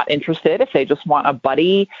not interested, if they just want a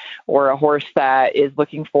buddy or a horse that is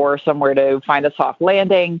looking for somewhere to find a soft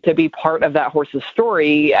landing, to be part of that horse's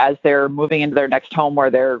story as they're moving into their next home or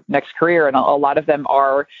their next career. And a lot of them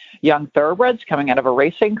are young thoroughbreds coming out of a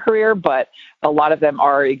racing career, but a lot of them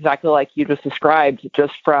are exactly like you just described,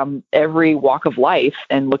 just from every walk of life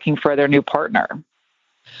and looking for their new partner.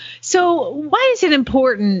 So why is it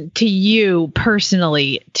important to you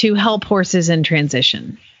personally to help horses in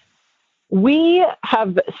transition? We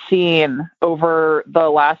have seen over the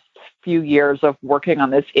last few years of working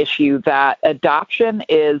on this issue that adoption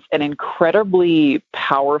is an incredibly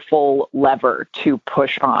powerful lever to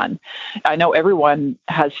push on. I know everyone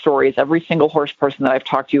has stories. Every single horse person that I've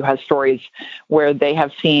talked to has stories where they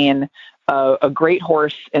have seen a great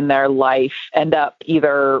horse in their life end up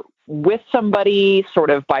either with somebody sort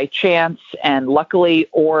of by chance and luckily,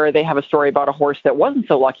 or they have a story about a horse that wasn't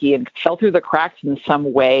so lucky and fell through the cracks in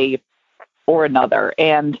some way or another.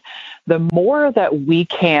 And the more that we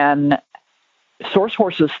can source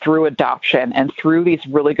horses through adoption and through these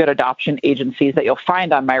really good adoption agencies that you'll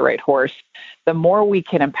find on My Right Horse, the more we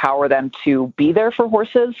can empower them to be there for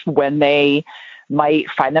horses when they might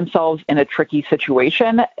find themselves in a tricky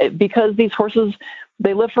situation, because these horses,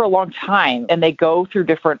 they live for a long time and they go through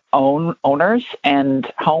different owners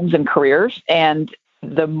and homes and careers. And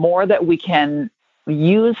the more that we can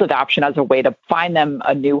use adoption as a way to find them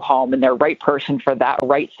a new home and their right person for that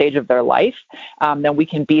right stage of their life, then we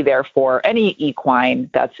can be there for any equine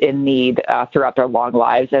that's in need throughout their long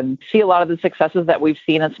lives, and see a lot of the successes that we've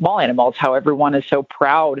seen in small animals, how everyone is so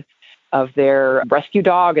proud of their rescue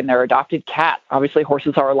dog and their adopted cat. Obviously,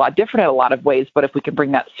 horses are a lot different in a lot of ways, but if we can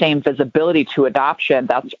bring that same visibility to adoption,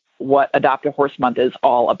 that's what Adopt a Horse Month is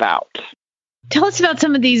all about. Tell us about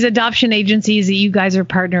some of these adoption agencies that you guys are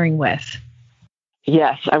partnering with.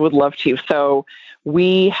 Yes, I would love to. So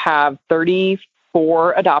we have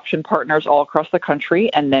 34 adoption partners all across the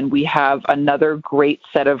country, and then we have another great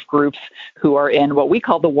set of groups who are in what we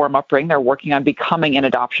call the warm-up ring. They're working on becoming an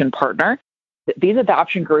adoption partner. These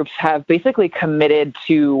adoption groups have basically committed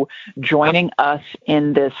to joining us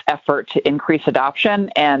in this effort to increase adoption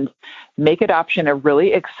and make adoption a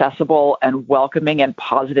really accessible and welcoming and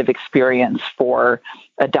positive experience for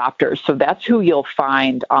adopters. So that's who you'll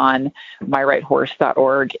find on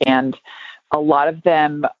myrightsthorse.org. And a lot of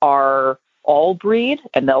them are all breed,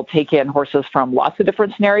 and they'll take in horses from lots of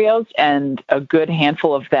different scenarios, and a good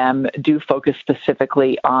handful of them do focus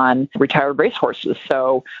specifically on retired racehorses.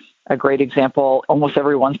 So a great example, almost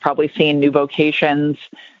everyone's probably seen New Vocations.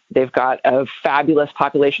 They've got a fabulous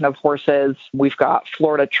population of horses. We've got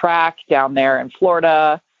Florida Track down there in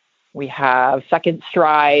Florida. We have Second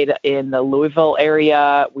Stride in the Louisville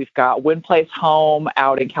area. We've got Win Place Home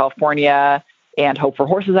out in California, and Hope for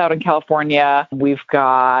Horses out in California. We've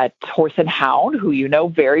got Horse and Hound, who you know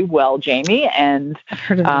very well, Jamie. And I've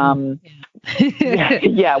heard of them.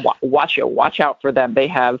 Watch out for them. They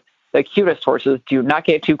have the cutest horses. Do not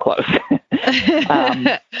get too close.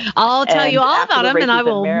 I'll tell you all about them, and I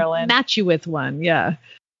will match you with one. Yeah.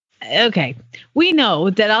 Okay. We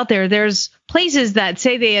know that out there's places that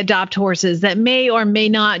say they adopt horses that may or may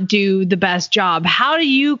not do the best job. How do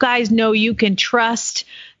you guys know you can trust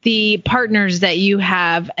the partners that you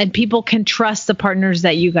have and people can trust the partners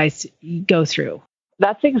that you guys go through?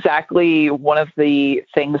 That's exactly one of the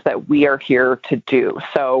things that we are here to do.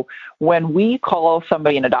 So when we call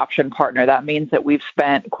somebody an adoption partner, that means that we've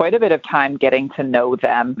spent quite a bit of time getting to know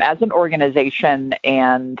them as an organization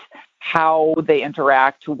and how they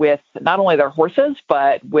interact with not only their horses,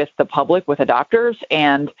 but with the public, with adopters,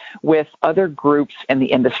 and with other groups in the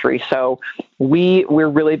industry. So we're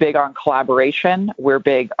really big on collaboration. We're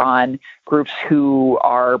big on groups who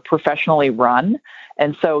are professionally run.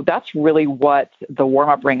 And so that's really what the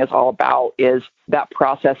warm-up ring is all about, is that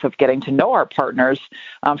process of getting to know our partners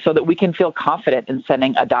so that we can feel confident in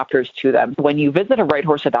sending adopters to them. When you visit a Right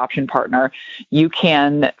Horse adoption partner, you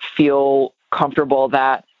can feel comfortable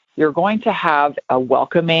that you're going to have a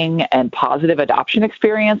welcoming and positive adoption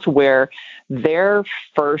experience where their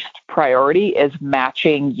first priority is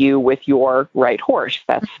matching you with your right horse.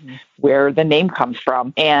 That's where the name comes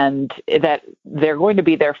from. And that they're going to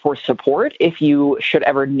be there for support if you should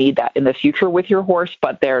ever need that in the future with your horse,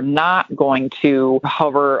 but they're not going to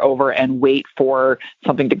hover over and wait for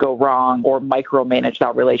something to go wrong or micromanage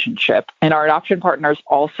that relationship. And our adoption partners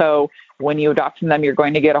also, when you adopt them, you're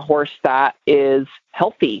going to get a horse that is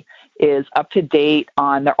healthy, is up to date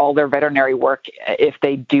on all their veterinary work. If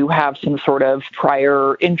they do have some sort of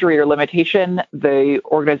prior injury or limitation, the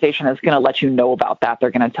organization is going to let you know about that.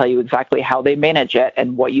 They're going to tell you exactly how they manage it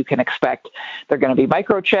and what you can expect. They're going to be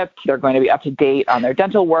microchipped. They're going to be up to date on their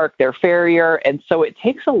dental work, their farrier. And so it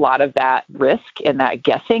takes a lot of that risk and that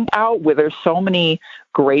guessing out, where there's so many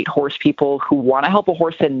great horse people who want to help a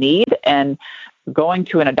horse in need, and going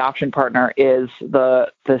to an adoption partner is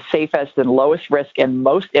the safest and lowest risk and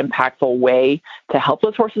most impactful way to help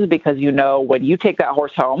those horses, because you know when you take that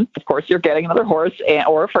horse home, of course, you're getting another horse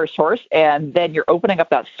or a first horse, and then you're opening up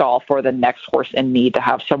that stall for the next horse in need to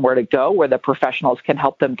have somewhere to go where the professionals can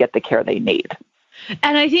help them get the care they need.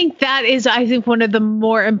 And I think that is, one of the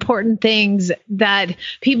more important things that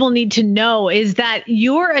people need to know is that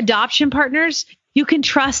your adoption partners, you can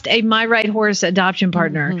trust a My Right Horse adoption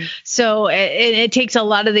partner. Mm-hmm. So it takes a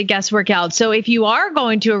lot of the guesswork out. So if you are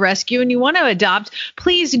going to a rescue and you want to adopt,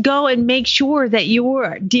 please go and make sure that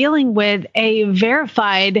you're dealing with a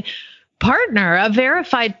verified partner, a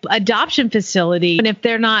verified adoption facility. And if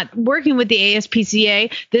they're not working with the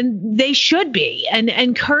ASPCA, then they should be, and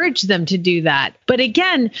encourage them to do that. But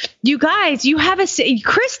again, you guys,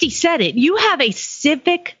 Christy said it, you have a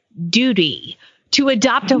civic duty to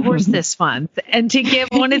adopt a horse this month and to give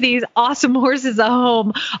one of these awesome horses a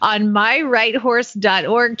home on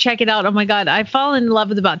myrighthorse.org. Check it out. Oh my God, I've fallen in love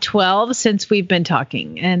with about 12 since we've been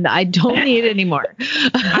talking, and I don't need it anymore.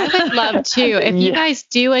 I would love to. If you guys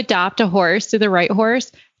do adopt a horse through the Right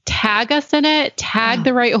Horse, tag us in it, tag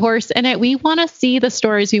the Right Horse in it. We want to see the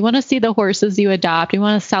stories. We want to see the horses you adopt. We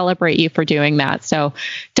want to celebrate you for doing that. So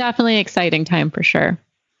definitely exciting time for sure.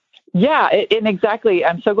 Yeah, and exactly.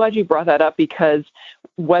 I'm so glad you brought that up, because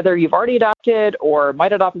whether you've already adopted or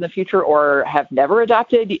might adopt in the future or have never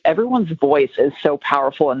adopted, everyone's voice is so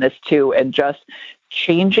powerful in this too. And just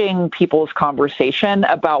changing people's conversation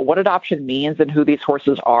about what adoption means and who these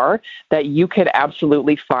horses are, that you could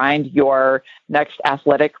absolutely find your next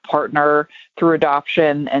athletic partner through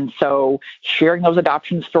adoption. And so sharing those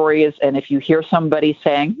adoption stories. And if you hear somebody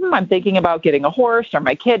saying, I'm thinking about getting a horse, or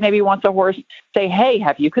my kid maybe wants a horse, say, hey,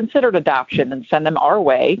 have you considered adoption, and send them our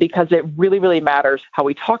way, because it really, really matters how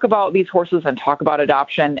we talk about these horses and talk about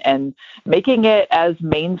adoption, and making it as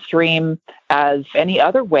mainstream as any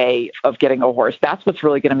other way of getting a horse. That's what's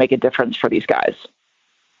really going to make a difference for these guys.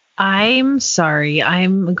 I'm sorry.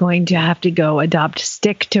 I'm going to have to go adopt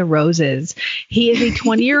Stick to Roses. He is a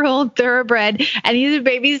 20-year-old thoroughbred, and he's a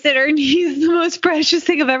babysitter, and he's the most precious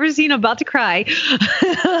thing I've ever seen. I'm about to cry.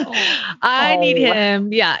 I need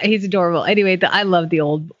him. Yeah, he's adorable. Anyway, I love the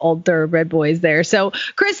old thoroughbred boys there. So,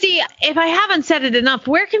 Christy, if I haven't said it enough,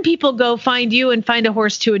 where can people go find you and find a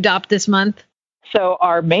horse to adopt this month? So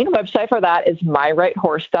our main website for that is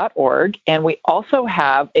myrighthorse.org. And we also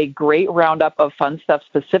have a great roundup of fun stuff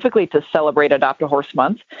specifically to celebrate Adopt a Horse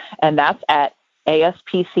Month. And that's at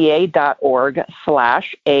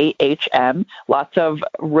aspca.org/AHM. Lots of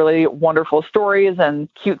really wonderful stories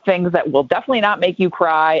and cute things that will definitely not make you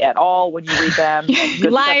cry at all when you read them.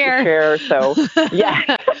 Good Liar. So,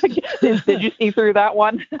 yeah. Did you see through that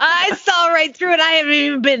one? I saw right through it. I haven't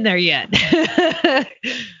even been there yet.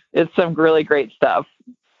 It's some really great stuff.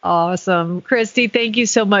 Awesome. Christy, thank you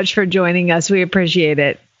so much for joining us. We appreciate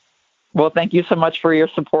it. Well, thank you so much for your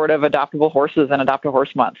support of adoptable horses and Adopt a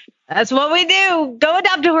Horse Month. That's what we do. Go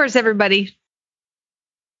adopt a horse, everybody.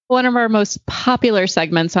 One of our most popular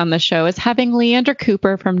segments on the show is having Leandra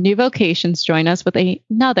Cooper from New Vocations join us with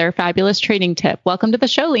another fabulous training tip. Welcome to the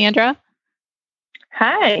show, Leandra.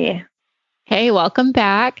 Hi. Hey, welcome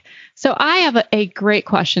back. So I have a great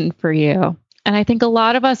question for you. And I think a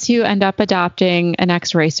lot of us who end up adopting an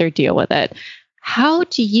ex-racer deal with it. How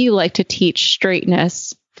do you like to teach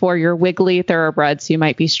straightness for your wiggly thoroughbreds who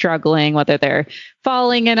might be struggling, whether they're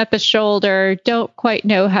falling in at the shoulder, don't quite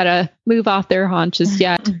know how to move off their haunches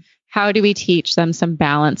yet? How do we teach them some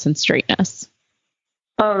balance and straightness?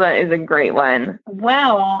 Oh, that is a great one.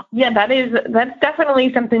 Well, yeah, that's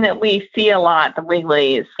definitely something that we see a lot, the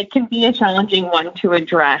wigglies. It can be a challenging one to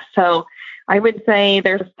address. So I would say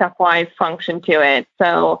there's a stepwise function to it.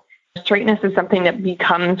 So straightness is something that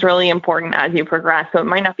becomes really important as you progress. So it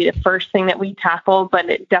might not be the first thing that we tackle, but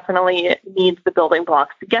it definitely needs the building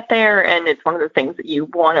blocks to get there. And it's one of the things that you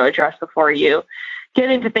want to address before you get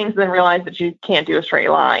into things and then realize that you can't do a straight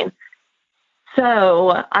line.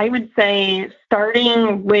 So I would say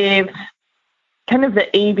starting with kind of the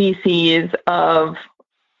ABCs of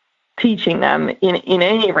teaching them in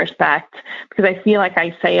any respect, because I feel like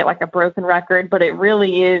I say it like a broken record, but it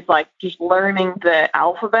really is like just learning the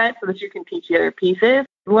alphabet so that you can teach the other pieces,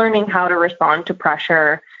 learning how to respond to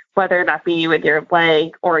pressure, whether that be with your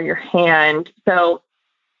leg or your hand. So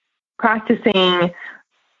practicing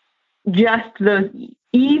just those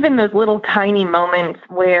little tiny moments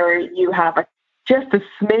where you have just a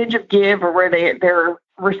smidge of give, or where they're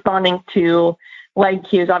responding to leg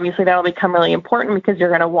cues. Obviously, that'll become really important because you're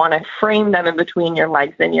going to want to frame them in between your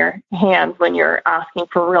legs and your hands when you're asking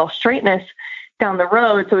for real straightness down the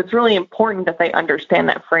road. So it's really important that they understand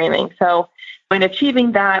that framing. So in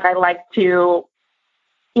achieving that, I like to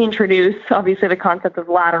introduce, obviously, the concept of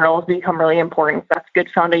laterals become really important. That's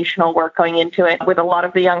good foundational work going into it. With a lot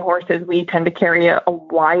of the young horses, we tend to carry a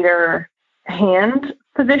wider hand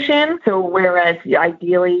position. So whereas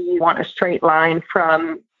ideally you want a straight line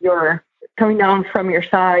from coming down from your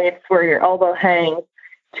sides where your elbow hangs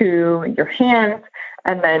to your hands,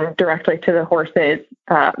 and then directly to the horse's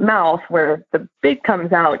mouth where the beak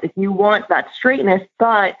comes out. If you want that straightness,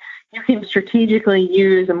 but you can strategically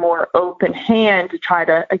use a more open hand to try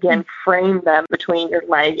to, again, frame them between your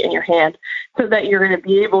leg and your hand so that you're going to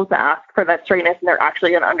be able to ask for that straightness and they're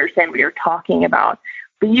actually going to understand what you're talking about.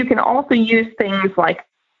 But you can also use things like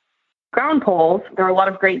ground poles. There are a lot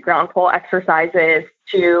of great ground pole exercises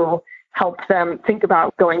to help them think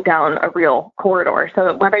about going down a real corridor.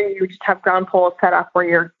 So whether you just have ground poles set up where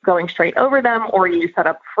you're going straight over them, or you set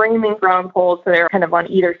up framing ground poles so they're kind of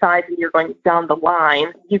on either side and you're going down the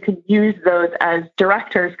line, you can use those as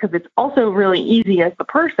directors, because it's also really easy as the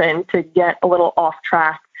person to get a little off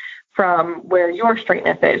track from where your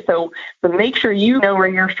straightness is. So make sure you know where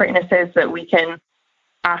your straightness is so that we can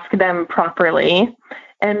ask them properly.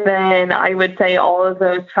 And then I would say all of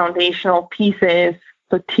those foundational pieces,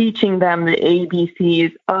 so teaching them the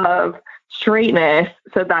ABCs of straightness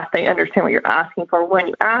so that they understand what you're asking for. When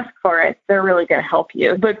you ask for it, they're really going to help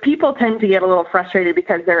you. But people tend to get a little frustrated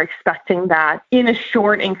because they're expecting that in a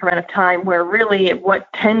short increment of time, where really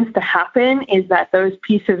what tends to happen is that those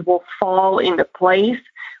pieces will fall into place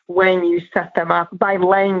when you set them up by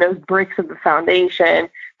laying those bricks of the foundation.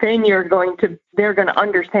 Then they're going to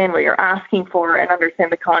understand what you're asking for and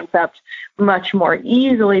understand the concept much more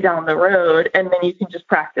easily down the road. And then you can just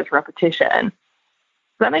practice repetition.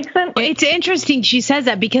 Does that make sense? It's interesting she says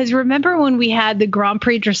that, because remember when we had the Grand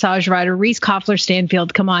Prix dressage rider, Reese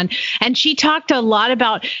Koffler-Stanfield, come on, and she talked a lot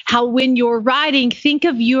about how when you're riding, think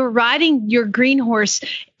of you're riding your green horse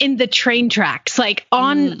in the train tracks, like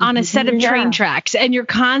on a set of train tracks, and you're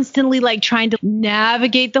constantly like trying to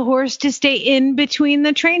navigate the horse to stay in between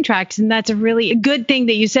the train tracks. And that's a really good thing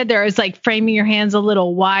that you said there, is like framing your hands a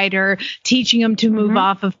little wider, teaching them to move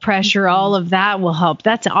off of pressure. All of that will help.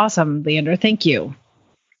 That's awesome, Leandra. Thank you.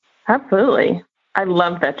 Absolutely. I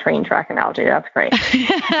love that train track analogy. That's great.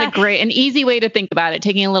 It's a great and easy way to think about it,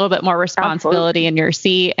 taking a little bit more responsibility in your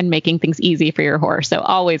seat and making things easy for your horse. So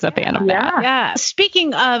always a fan of that. Yeah.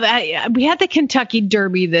 Speaking of, we had the Kentucky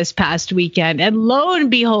Derby this past weekend, and lo and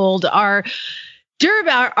behold, our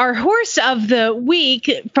horse of the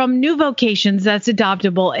week from New Vocations that's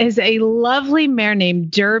adoptable is a lovely mare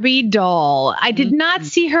named Derby Doll. I did not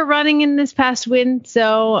see her running in this past win,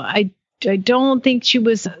 so I don't think she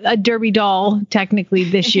was a Derby doll technically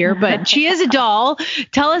this year, but she is a doll.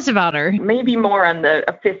 Tell us about her. Maybe more on the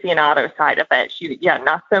aficionado side of it.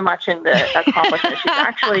 Not so much in the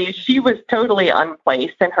accomplishment. She was totally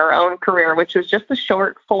unplaced in her own career, which was just a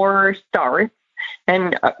short 4 starts,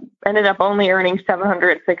 and ended up only earning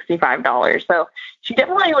 $765. So she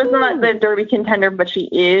definitely was not the Derby contender, but she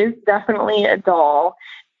is definitely a doll.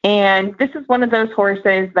 And this is one of those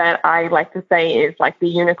horses that I like to say is like the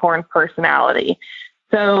unicorn personality.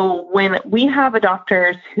 So when we have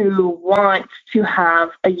adopters who want to have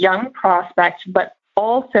a young prospect, but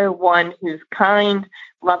also one who's kind,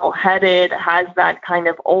 level-headed, has that kind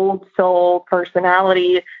of old soul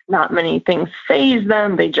personality, not many things faze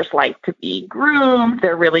them, they just like to be groomed,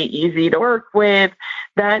 they're really easy to work with.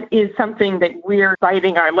 That is something that we're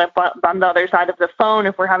biting our lip on the other side of the phone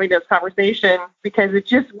if we're having those conversations, because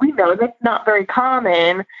we know that's not very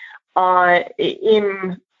common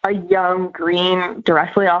in a young green,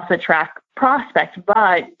 directly off the track prospect.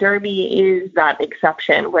 But Derby is that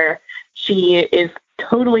exception where she is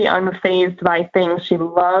totally unfazed by things. She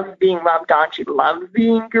loves being loved on. She loves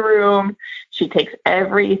being groomed. She takes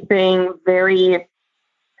everything very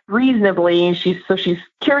reasonably. She's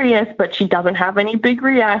curious, but she doesn't have any big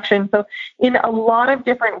reaction. So in a lot of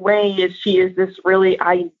different ways, she is this really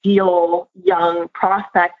ideal young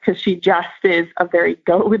prospect because she just is a very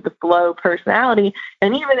go with the flow personality.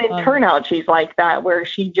 And even in turnout, she's like that, where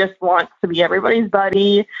she just wants to be everybody's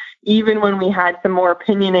buddy. Even when we had some more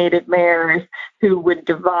opinionated mares who would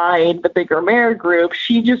divide the bigger mare group,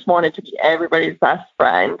 she just wanted to be everybody's best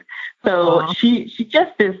friend. So she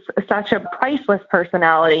just is such a priceless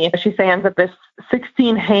personality. She stands at this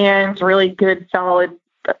 16 hands, really good, solid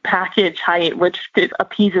package height, which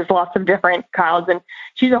appeases lots of different crowds. And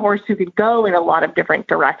she's a horse who could go in a lot of different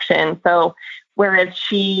directions. So whereas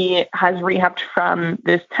she has rehabbed from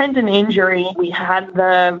this tendon injury, we had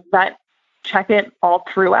the vet check it all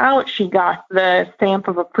throughout. She got the stamp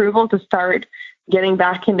of approval to start getting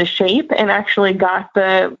back into shape and actually got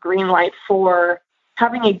the green light for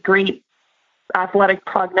having a great athletic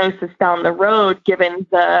prognosis down the road, given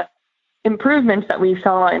the improvements that we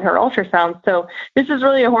saw in her ultrasound. So this is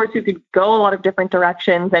really a horse who could go a lot of different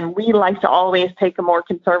directions. And we like to always take a more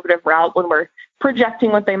conservative route when we're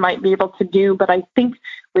projecting what they might be able to do. But I think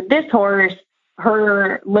with this horse,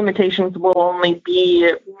 her limitations will only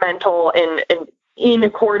be mental and in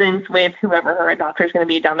accordance with whoever her adopter is going to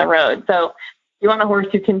be down the road. So you want a horse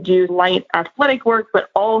who can do light athletic work, but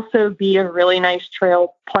also be a really nice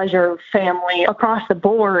trail pleasure family across the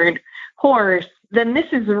board horse, then this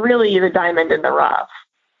is really the diamond in the rough.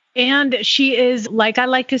 And she is, like I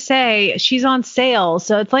like to say, she's on sale.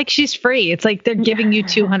 So it's like she's free. It's like they're giving you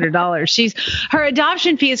 $200. Her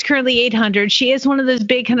adoption fee is currently $800. She is one of those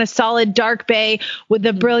big kind of solid dark bay with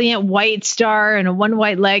a brilliant white star and a one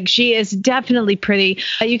white leg. She is definitely pretty.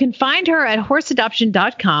 You can find her at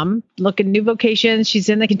horseadoption.com. Look at new vocations. She's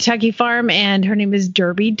in the Kentucky farm and her name is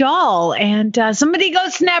Derby Doll. And somebody go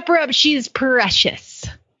snap her up. She's precious.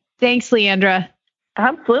 Thanks, Leandra.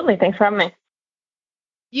 Absolutely. Thanks for having me.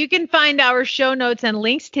 You can find our show notes and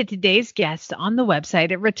links to today's guest on the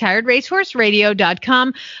website at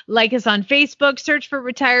retiredracehorseradio.com. Like us on Facebook, search for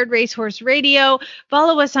Retired Racehorse Radio.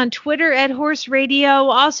 Follow us on Twitter at Horse Radio.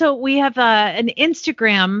 Also, we have an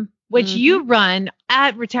Instagram, which you run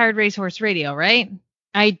at Retired Racehorse Radio, right?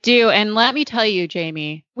 I do. And let me tell you,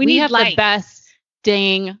 Jamie, we have the best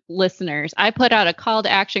dang listeners. I put out a call to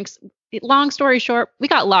action. Long story short, we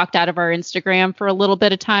got locked out of our Instagram for a little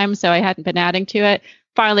bit of time, so I hadn't been adding to it.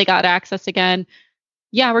 Finally got access again.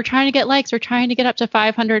 Yeah, we're trying to get likes. We're trying to get up to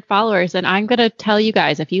 500 followers. And I'm going to tell you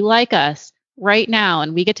guys, if you like us right now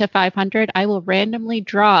and we get to 500, I will randomly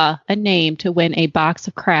draw a name to win a box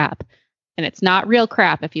of crap. And it's not real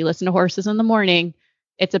crap. If you listen to Horses in the Morning,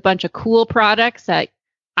 it's a bunch of cool products that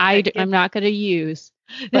I'm not going to use.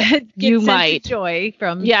 You might. Joy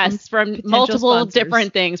from multiple sponsors.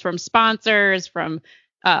 Different things, from sponsors, from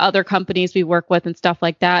other companies we work with and stuff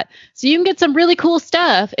like that. So you can get some really cool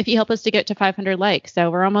stuff if you help us to get to 500 likes.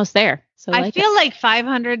 So we're almost there. So I feel like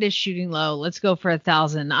 500 is shooting low. Let's go for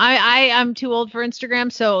 1,000. I'm too old for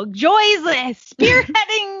Instagram, so Joy's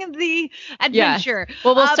spearheading the adventure. Yeah.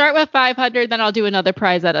 Well, we'll start with 500, then I'll do another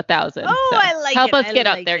prize at 1,000. Oh, so I like help us get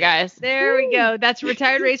up there, guys. There we go. That's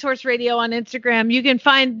Retired Racehorse Radio on Instagram. You can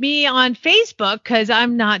find me on Facebook because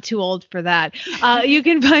I'm not too old for that. You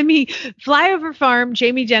can find me Flyover Farm,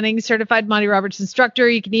 Jamie Jennings, certified Monty Roberts instructor.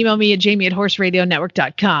 You can email me at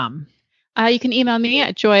jamie@horseradionetwork.com. You can email me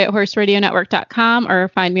at joy@horseradionetwork.com or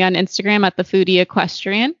find me on Instagram at the Foodie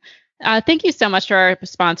Equestrian. Thank you so much to our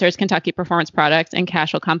sponsors, Kentucky Performance Products and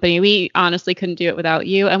Cashel Company. We honestly couldn't do it without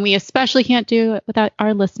you, and we especially can't do it without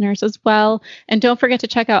our listeners as well. And don't forget to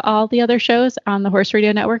check out all the other shows on the Horse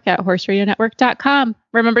Radio Network at horseradionetwork.com.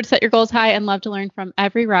 Remember to set your goals high and love to learn from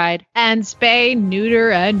every ride. And spay,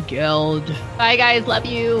 neuter, and gild. Bye, guys. Love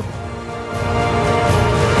you.